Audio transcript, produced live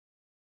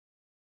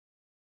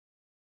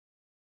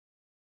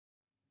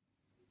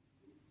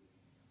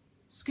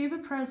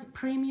Scubapro's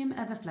premium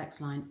Everflex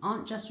line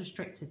aren't just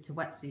restricted to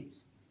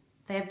wetsuits.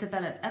 They have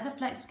developed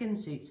Everflex skin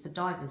suits for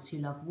divers who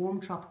love warm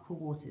tropical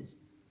waters.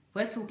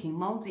 We're talking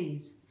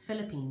Maldives,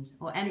 Philippines,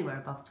 or anywhere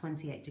above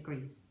 28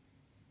 degrees.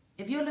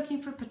 If you're looking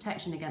for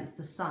protection against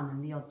the sun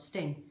and the odd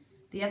sting,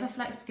 the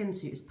Everflex skin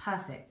suit is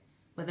perfect,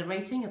 with a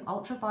rating of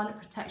ultraviolet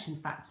protection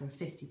factor of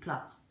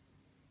 50+.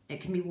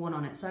 It can be worn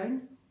on its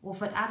own, or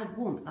for added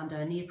warmth under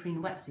a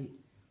neoprene wetsuit,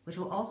 which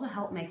will also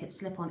help make it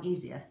slip on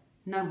easier,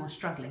 no more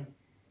struggling,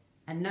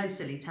 and no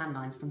silly tan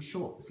lines from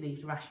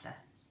short-sleeved rash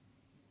vests.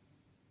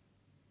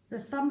 The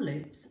thumb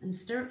loops and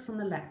stirrups on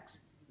the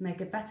legs make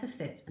a better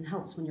fit and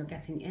helps when you're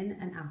getting in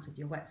and out of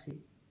your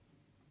wetsuit.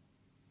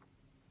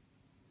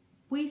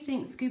 We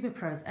think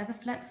Scubapro's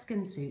Everflex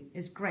Skin Suit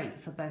is great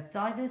for both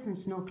divers and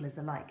snorkelers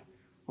alike,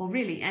 or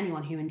really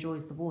anyone who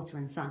enjoys the water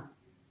and sun.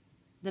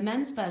 The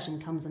men's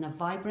version comes in a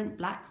vibrant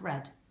black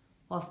red,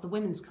 whilst the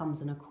women's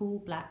comes in a cool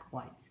black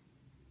white.